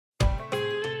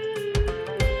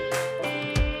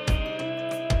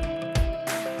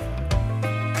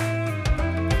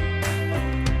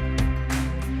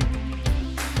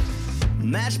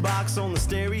box on the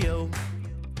stereo.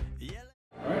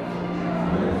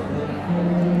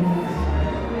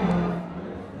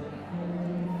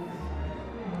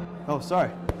 Oh, sorry.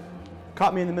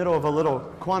 Caught me in the middle of a little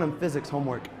quantum physics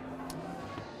homework.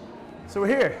 So we're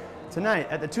here tonight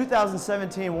at the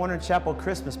 2017 Warner Chapel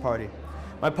Christmas Party.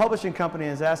 My publishing company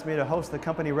has asked me to host the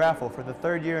company raffle for the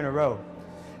 3rd year in a row.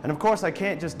 And of course I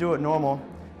can't just do it normal.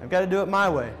 I've got to do it my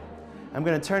way. I'm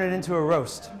going to turn it into a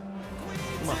roast.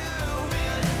 Come on.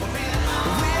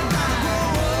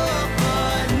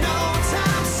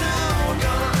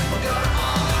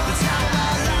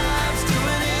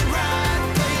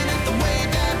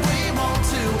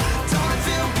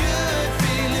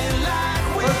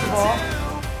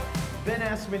 Ben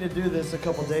asked me to do this a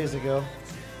couple days ago,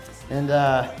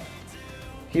 and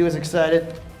he was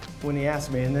excited when he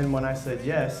asked me, and then when I said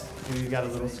yes, he got a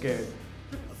little scared.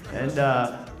 And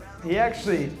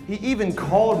he even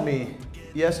called me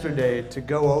yesterday to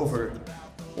go over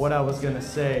what I was gonna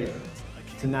say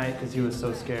tonight because he was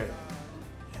so scared.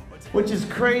 Which is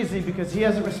crazy because he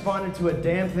hasn't responded to a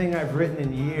damn thing I've written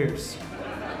in years.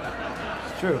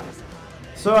 It's true.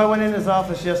 So I went in his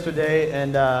office yesterday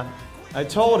and I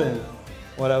told him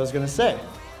what I was going to say.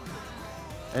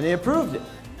 And he approved it.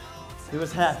 He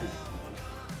was happy.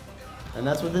 And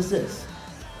that's what this is.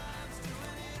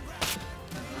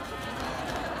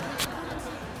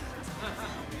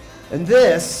 And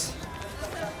this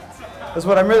is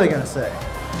what I'm really going to say.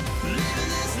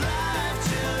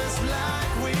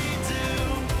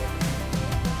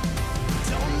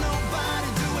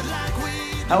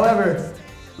 However,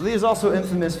 Lee is also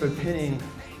infamous for pinning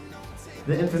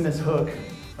the infamous hook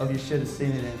of "You should have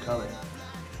seen it in color,"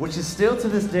 which is still to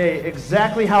this day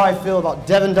exactly how I feel about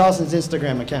Devin Dawson's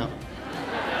Instagram account.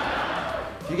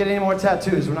 If you get any more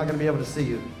tattoos, we're not going to be able to see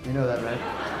you. You know that, right?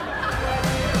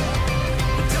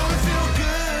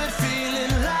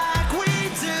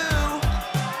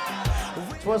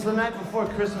 It was the night before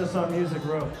Christmas on Music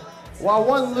Row. While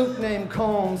one Luke named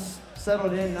Combs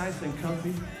settled in nice and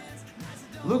comfy,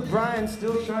 Luke Bryan's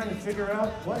still trying to figure out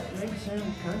what makes him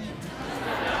country.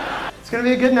 It's gonna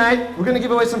be a good night. We're gonna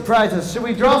give away some prizes. Should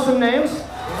we draw some names?